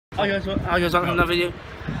Hi guys, welcome to another video.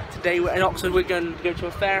 Today we're in Oxford, we're going to go to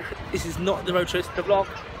a fair. This is not the road trip, it's the vlog.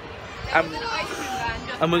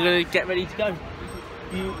 And we're going to get ready to go.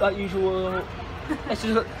 Like usual, let's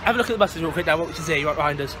just have a look at the buses real quick now, what we can see right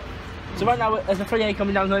behind us. So right now there's a 3A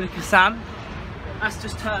coming down going to Kassam. That's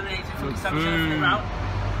just terminated from Kassam route.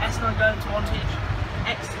 S9 going to Wantage.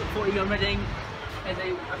 X40 going Reading. I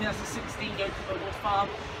think that's a 16 going to North Farm.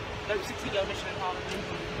 No, 16 going Mission and Harmony.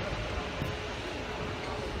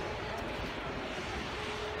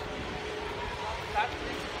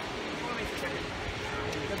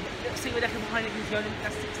 See where they're behind it is going,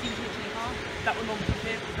 that's 16 to Mission and Harmony. That one on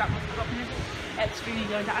here, that one's dropping in. X3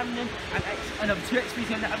 going to Abingdon, and another 2 X3s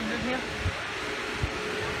going to Abingdon here.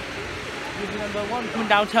 Number 1 coming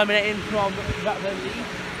down, terminating from Blackburn Leeds.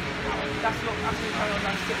 That's not actually going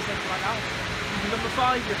on 6 right now. Number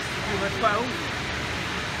 5 is number 12.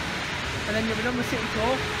 And then you have a number City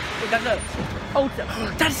Tour. Look, that look. Oh,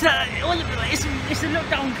 that's it's a look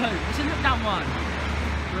down code. It's a look down one.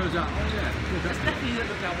 Where is that? Oh yeah. It's definitely a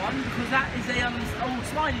look down one because that is a old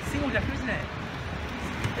Smiley single decker, isn't it?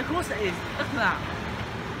 Of course it is. Look at that.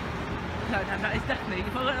 No, that is definitely.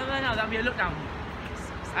 If I went there now, that would be a look down.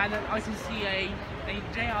 And then I can see a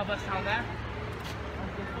JR bus down there.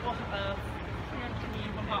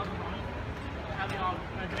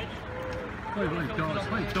 Oh my God, it's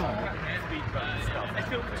very dark. It's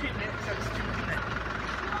still 2 minutes, so it's 2 minutes.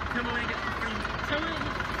 Tell me when it gets to 3 minutes. Tell me when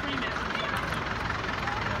it gets to 3 minutes.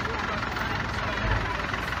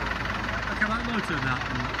 Okay, that lighter than that.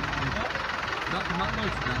 That come out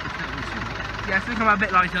lighter than that. You can't really see that. Yeah, it's going to come out a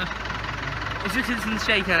bit lighter. It's just in the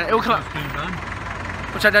shaker. It will come up.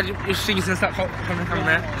 Which I don't, you'll see some stuff coming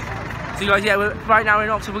there. So guys, yeah, right now we're in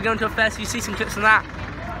Oxford, we're going to a fair, so you see some clips on that.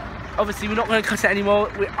 Obviously we're not going to cut it anymore,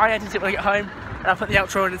 I edit it when I get home, and I'll put the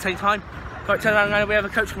outro in at the same time. Right, turn around now, we have a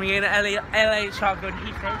coach coming in at LA Shark going to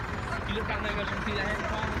Heathrow. If you look back there, you can see the head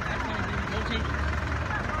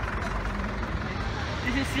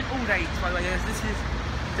This is all day, by the way, guys. This is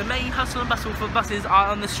the main hustle and bustle for buses are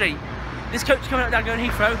on the street. This coach coming up down going to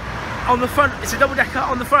Heathrow. On the front, it's a double decker.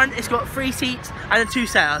 On the front, it's got 3 seats and then 2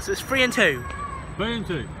 setters. So it's 3 and 2. 3 and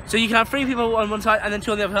 2. So you can have 3 people on one side and then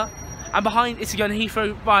 2 on the other. And behind, it's going to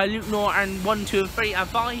Heathrow by Lukenor and 1, 2, and 3 and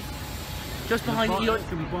 5. Just behind you,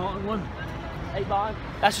 the bottom one. 8 bar.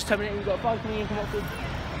 That's just terminating. You've got 5 coming in from Oxford.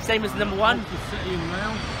 Same as the number 1. City and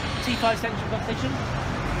Rail. T5 Central Bus Station.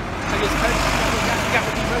 So there's coach.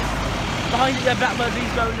 Behind it, yeah, Blackburn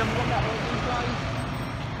Leeds going number 1. That one, these guys.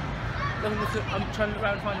 I'm trying to look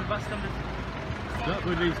around and find the bus numbers.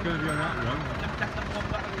 Blackburn Leeds going to be on that one.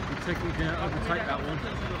 You can overtake that one.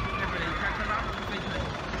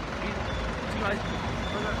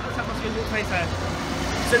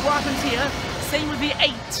 So what happens here, same with the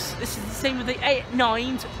 8s, this is the same with the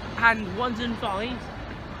 9s and 1s and 5s,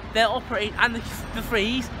 they're operated, and the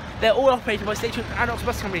 3s, they're all operated by Stagecoach and Oxford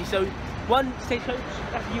Bus Company. So one Stagecoach,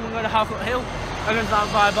 that's you going to Harcourt Hill, I'm going down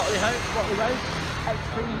via Botley Road,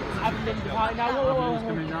 X3, Abingdon behind now. Abingdon's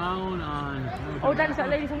coming down and... Oh, Dan, is that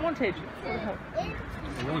lady from Wantage?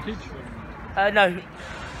 Wantage? No.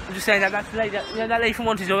 I'm just saying that's the lady, that lady from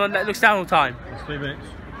Wantage, the one that looks down all the time. It's 3 minutes.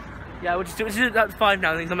 Yeah, we'll just do it at 5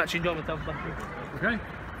 now, I'm actually enjoying myself. Okay.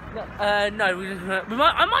 No,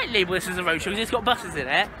 I might label this as a road show because it's got buses in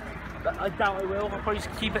it, but I doubt I will. I'll probably just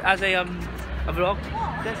keep it as a vlog.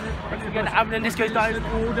 This goes direct.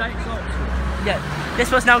 Yeah, this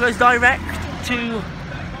bus now goes direct to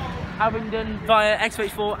Abingdon via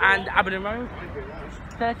X84 and Abingdon Road.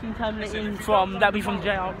 13 terminating from, that'll be from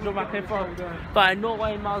JR, by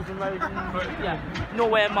Norway and Marsden Road,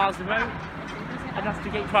 Norway and Marsden Road, and that's the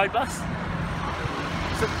Gate Pride bus.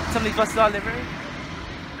 So some of these buses are livery.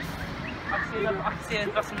 I can see a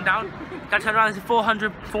bus coming down. Going to turn around, there's a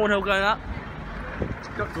 400 Thornhill going up.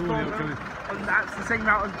 And that's the same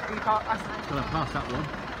route as E-Park. Gonna pass that one.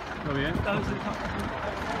 Oh yeah.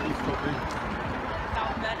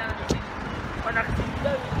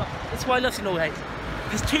 That's why I love seeing all eight.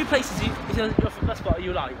 There's 2 places you're from bus spot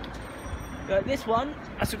you like. This one,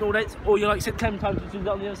 that's an all dates, or you like sit 10 times on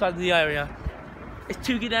the other side of the area. It's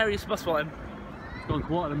 2 good areas for bus spotting. It's gone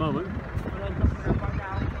quiet at the moment.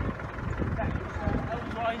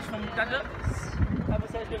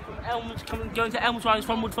 Elms Rise from going to Elms Rise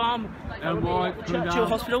from Wood Farm. Churchill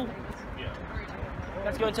Hospital.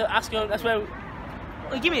 That's going to Ascot. That's where.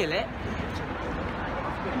 Well, give me a lit.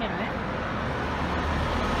 Give me a lit.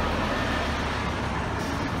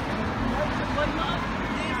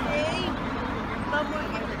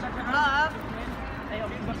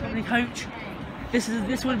 Coach. This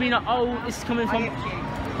would have been an old. This is coming from.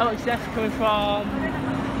 How much coming from?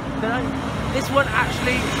 This one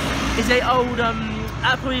actually is a old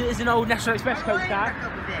that probably is an old National Express coach now.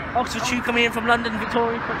 Oxford Tube coming in from London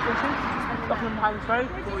Victoria Station, Buckingham Palace Road.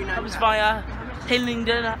 Comes via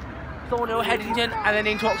Hillingdon, Thornhill, Headington, and then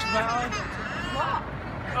into Oxford.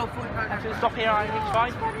 Actually, stop here on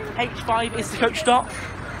H5. H5 is the coach stop.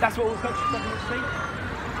 That's what all the coaches stop in the street.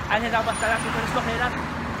 And then that's going to stop here now.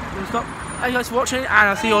 We're going to stop. Thank you guys for watching, and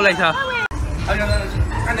I'll see you all later.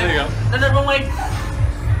 There you go. No, wrong way.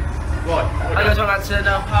 Right. I guys want to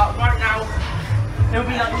know right now. It'll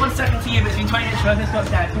be like 1 second to you, but it's been 20 minutes for this got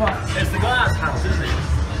down. Come on. It's the glass house, isn't it?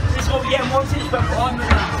 This is what we get in 1 inch, but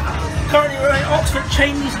currently we're in Oxford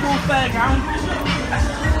Chainley School Fairground.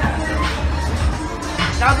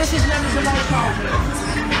 Now this is known as the Light Childhood.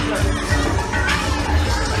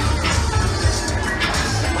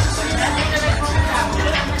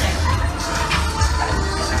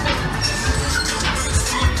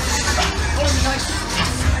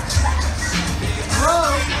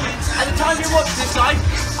 At the time you watch this guys,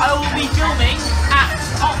 I will be filming at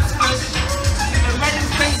Oxford Reading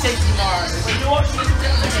train station tomorrow. When you watch this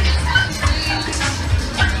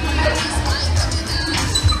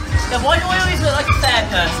now why do I always look like a fair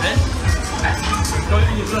person?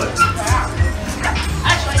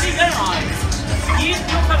 Actually I do, don't I? Your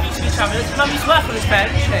mum used to be travelling, mum used to work on this fair,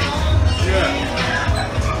 didn't she? Yeah.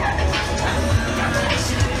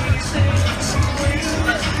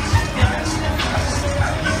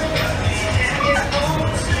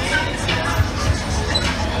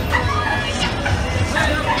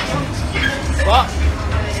 What?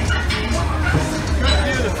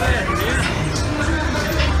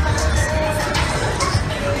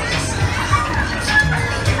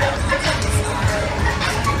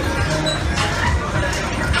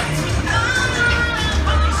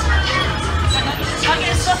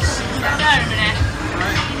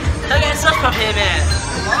 Slush puppy a minute.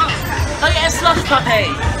 What? I'll get a slush puppy.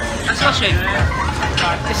 A slushie.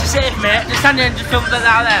 It's just sit a minute. Just stand there and just film that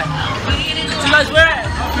out there. So guys, we're at.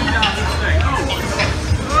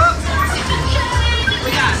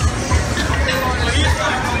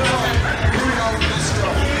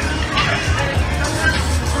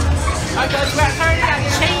 Alright guys, we're at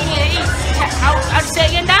Chainley. How do you say it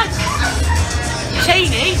again, Dad?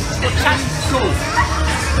 Chainley? School.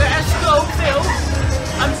 We're at school, Phil.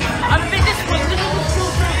 I'm a bit disappointed. Look at the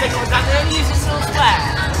school field they got down. They only use this little square.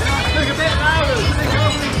 Look a bit louder.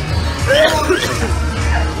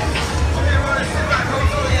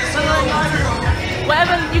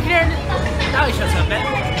 Whatever you can hear. Now he shuts up a bit.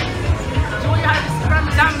 So what you have is run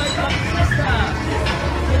down like sister.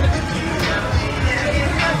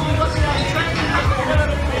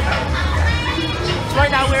 So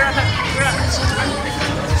right now we're at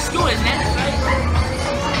school, isn't it?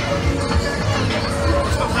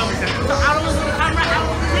 How long is the camera?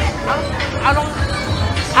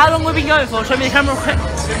 How long have we been going for? Show me the camera quick.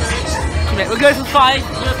 We'll go for 5.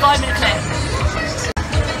 We'll do a 5-minute clip.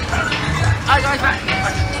 Alright guys, back.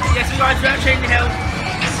 Yes, we guys, we're at Chainley Hill.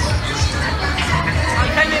 I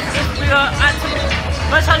came in because we are at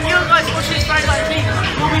by the time you guys watch this very likely,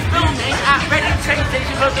 we'll be filming at Reading train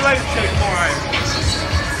station for the road show tomorrow.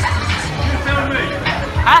 You film me?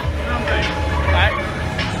 Huh? Film me. Right.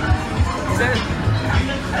 So,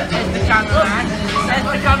 there's the cameraman. There's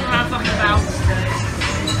the cameraman fucking about.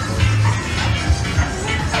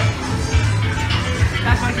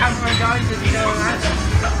 That's my camera guys, if you know that.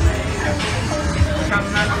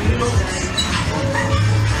 Cameraman on you.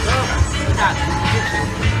 Dad.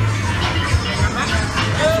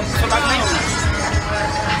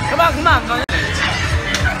 Come on, guys.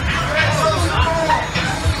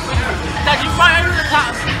 Dad, you right over the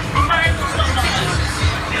top.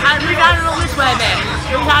 And move down along this way, mate.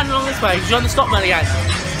 Move down along this way, because you're on the stop man again.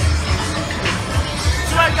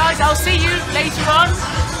 So right guys, I'll see you later on.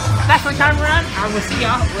 That's my camera, and we'll see you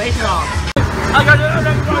later on. I got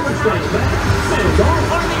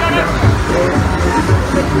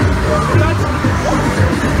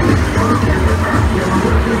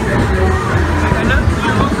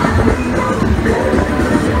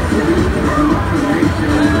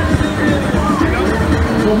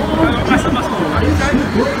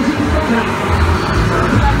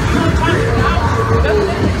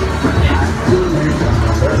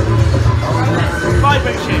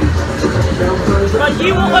vibration. Right,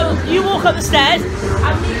 you walk up the stairs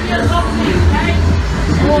and meet me at the top of me, okay?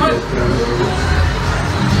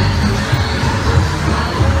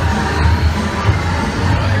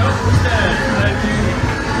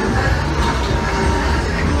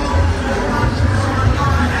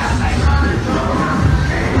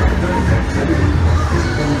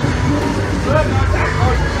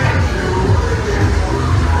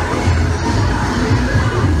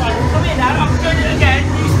 Right, come in now, I'm going to do it again.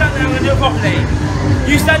 properly.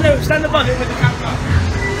 You stand above it with the camera.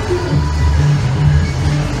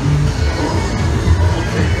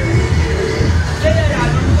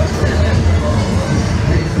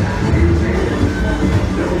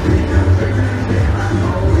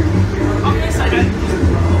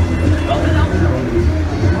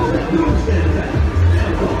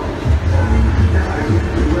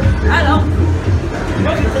 Hello.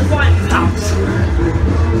 Welcome to the Fighter's house.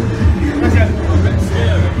 Let's go.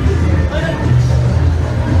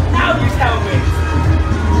 Now you tell me.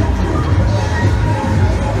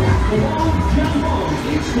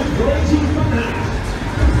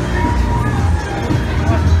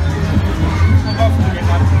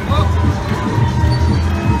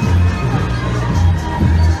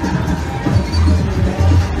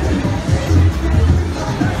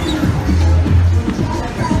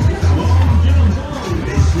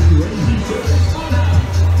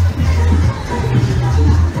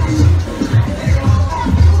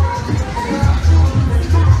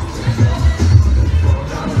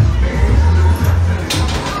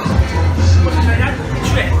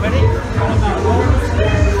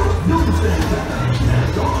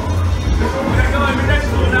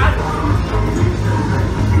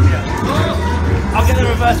 I'll get the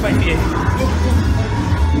reverse way for you.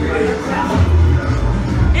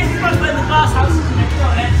 This is much better than the glass house, isn't it?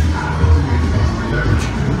 Got it.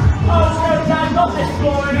 Oh, let's go down, not this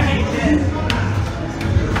floor, I hate it.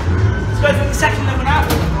 Let's go for the second level now.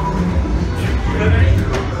 Ready?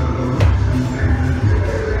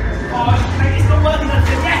 Oh, it's not working.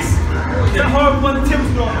 Yes! It's that horrible one that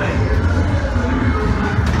Tim's got me.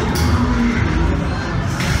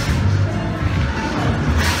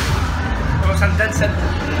 I'm dead center.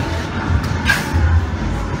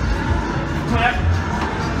 Come on.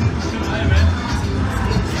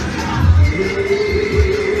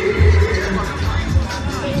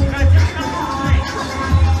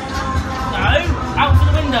 No, out for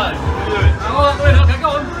the window. Oh, out the window, okay, go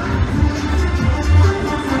on.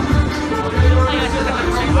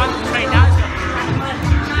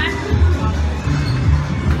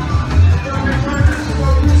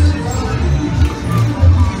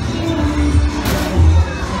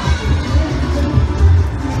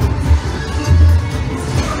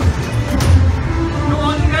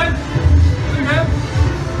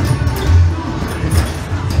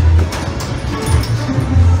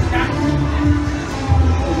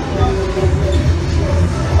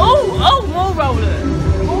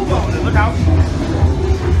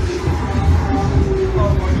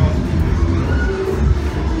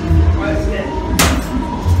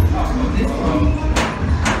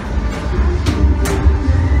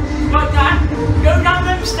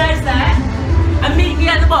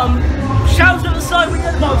 Shout at the side when you're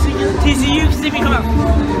at the bottom so you can see if you come out.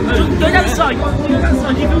 Go down the side. Go down the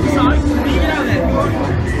side. You go the side. You get down there.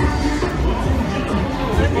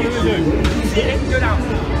 What do we do? See it? Go down.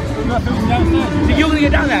 We're going to film downstairs. So you're going to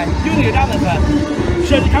get down there. You're going to get down there first.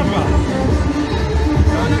 Show the camera. Go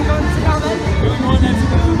on then, go on, sit down there.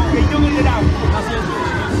 You're going to go down. That's it.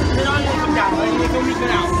 Then I'm going to come down. I'm going to go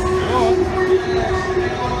down. Go on.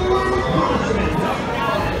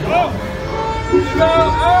 Oh! Go!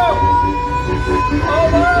 Oh! Oh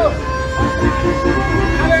no!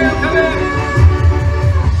 Come in! Come in!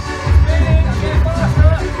 Spinning! I'm getting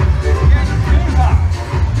faster! Getting too fast!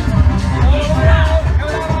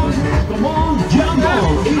 Come on, jump on!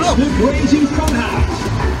 It's the Crazy Funhouse!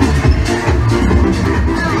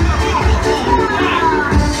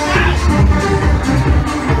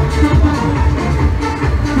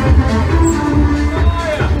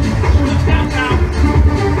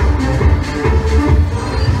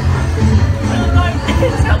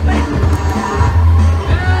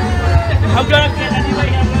 I'm going to get anyway.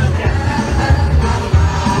 I'm going to get.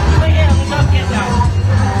 Wait here, I'm going to get down.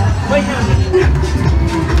 Wait here, I'm going to get down.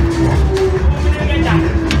 I'm going to get down.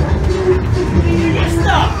 You get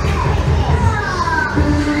stuck.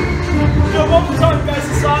 Do it one more time, guys, to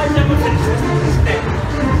the side, then we'll finish this. Step.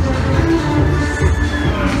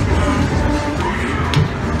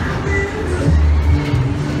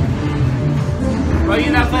 Right,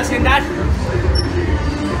 you now first again, Dad?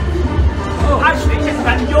 Oh, actually, you're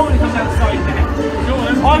going to come down the side there.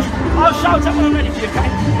 I'll shout up when I'm ready for you, okay?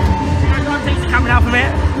 I'm going to take the camera now from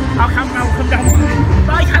here. Our camera will come down.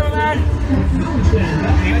 Bye, cameraman!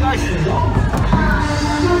 Here, guys.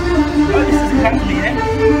 Oh, this is the camera here.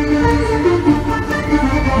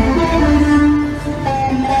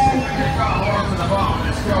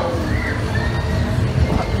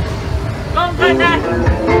 Go on, Dad!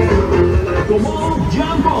 Come on,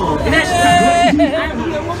 jump on! Yes!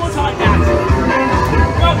 One more time, Dad!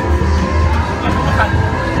 Go!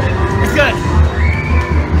 Let's go!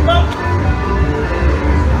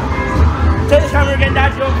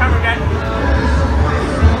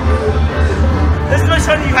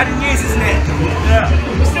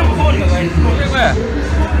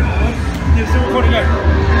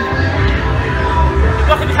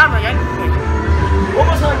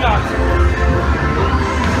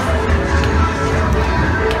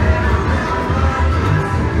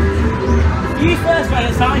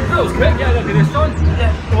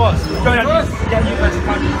 Yeah, it was. Go down. Yeah, you guys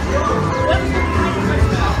can.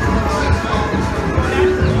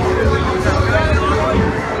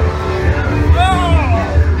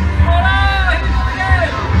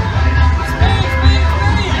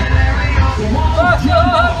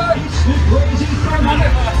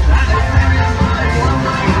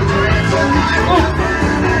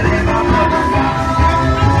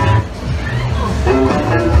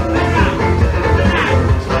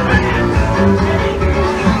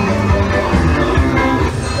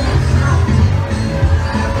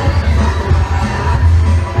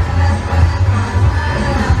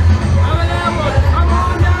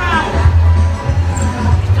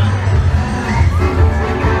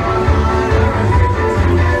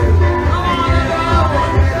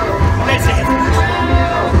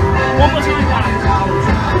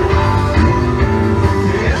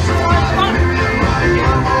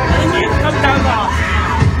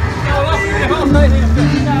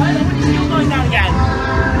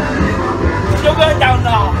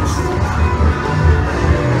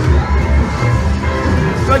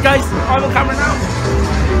 Right guys, I'm on camera now.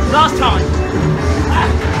 Last time.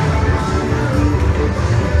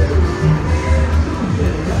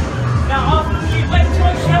 Now after you went to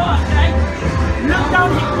a shower, okay? Look down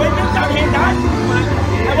here, look down here, Dad.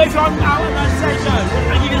 And wait till I'm out and I say go.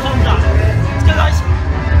 I give you the thumbs up. Let's go guys.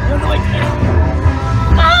 You're on the way to it.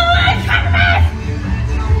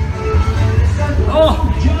 Oh,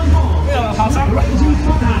 yeah, pass out.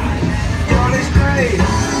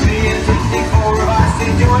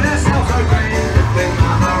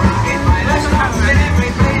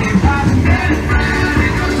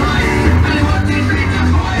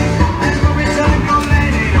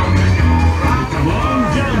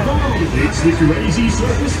 It's the Crazy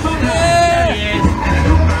Circus Funhouse. There he is.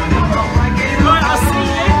 Right, I'll see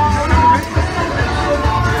you.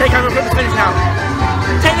 Take the camera for the finish now.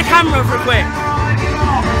 Take the camera for a quick.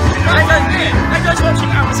 Hey guys, watching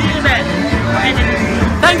out. See you in a bit.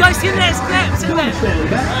 Thank you guys, see you in the next clip. See you in a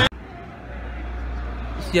bit.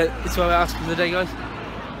 Yeah, it's what I asked for the day, guys.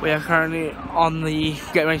 We are currently on the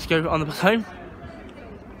getting ready to go on the bus home.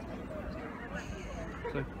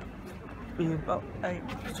 So, we're about 8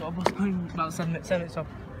 so our bus home, about 7 minutes off.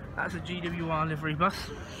 That's a GWR livery bus.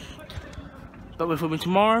 But we're filming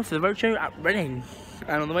tomorrow for the roadshow at Reading.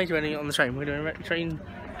 And on the way to Reading on the train, we're doing a train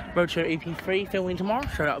roadshow EP3 filming tomorrow.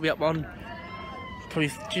 So that'll be up on probably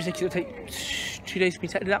Tuesday, it'll take 2 days to be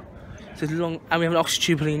tested out. So it's long, and we have an oxygen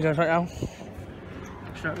tube pulling in guys right now.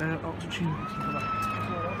 Straight there, oxygen tube.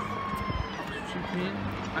 Oxygen tube in,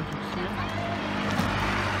 and you can see it.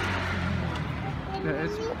 There it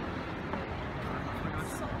is.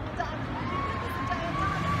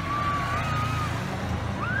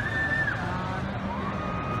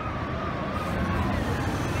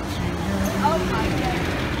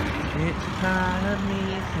 It's kind of me.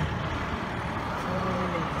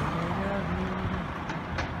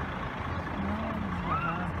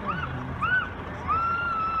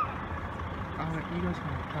 Alright, you guys can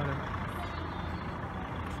tell them.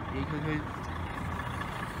 You can go.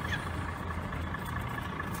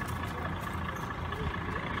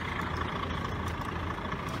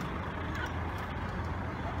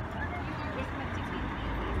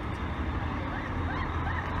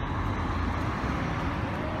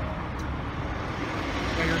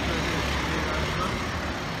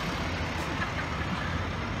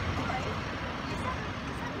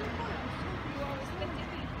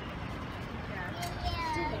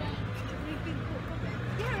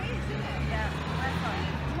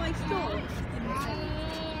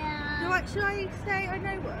 Should I say I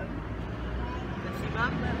know one?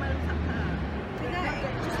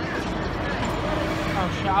 Oh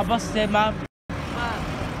shit, our bus is here, Mum.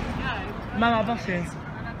 Mum, our bus is.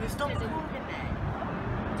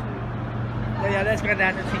 Yeah, let's go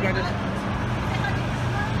down and see what it is.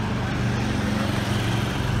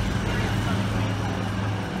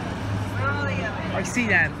 I see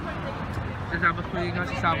them. There's our bus for you guys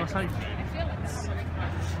to start our bus home.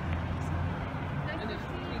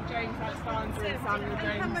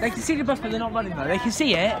 They can see the bus, but they're not running though. They can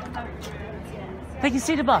see it. They can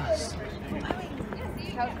see the bus.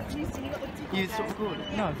 You stop recording?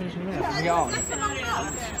 No, I'm finishing the minute. We get on.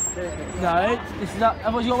 No, this is up.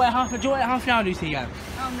 Otherwise, you'll wait half an hour, Lucy, again.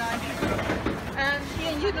 Oh no.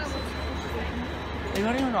 Yeah, you know. Are you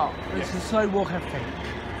running or not? It's a slow walk, everything.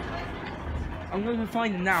 I'm going to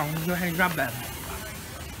find them now. I'm going to go ahead and grab them.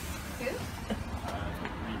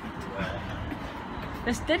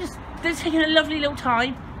 They're just taking a lovely little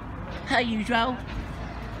time, as usual.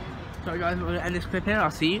 So guys, I'm going to end this clip here. I'll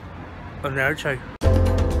see you on the road show.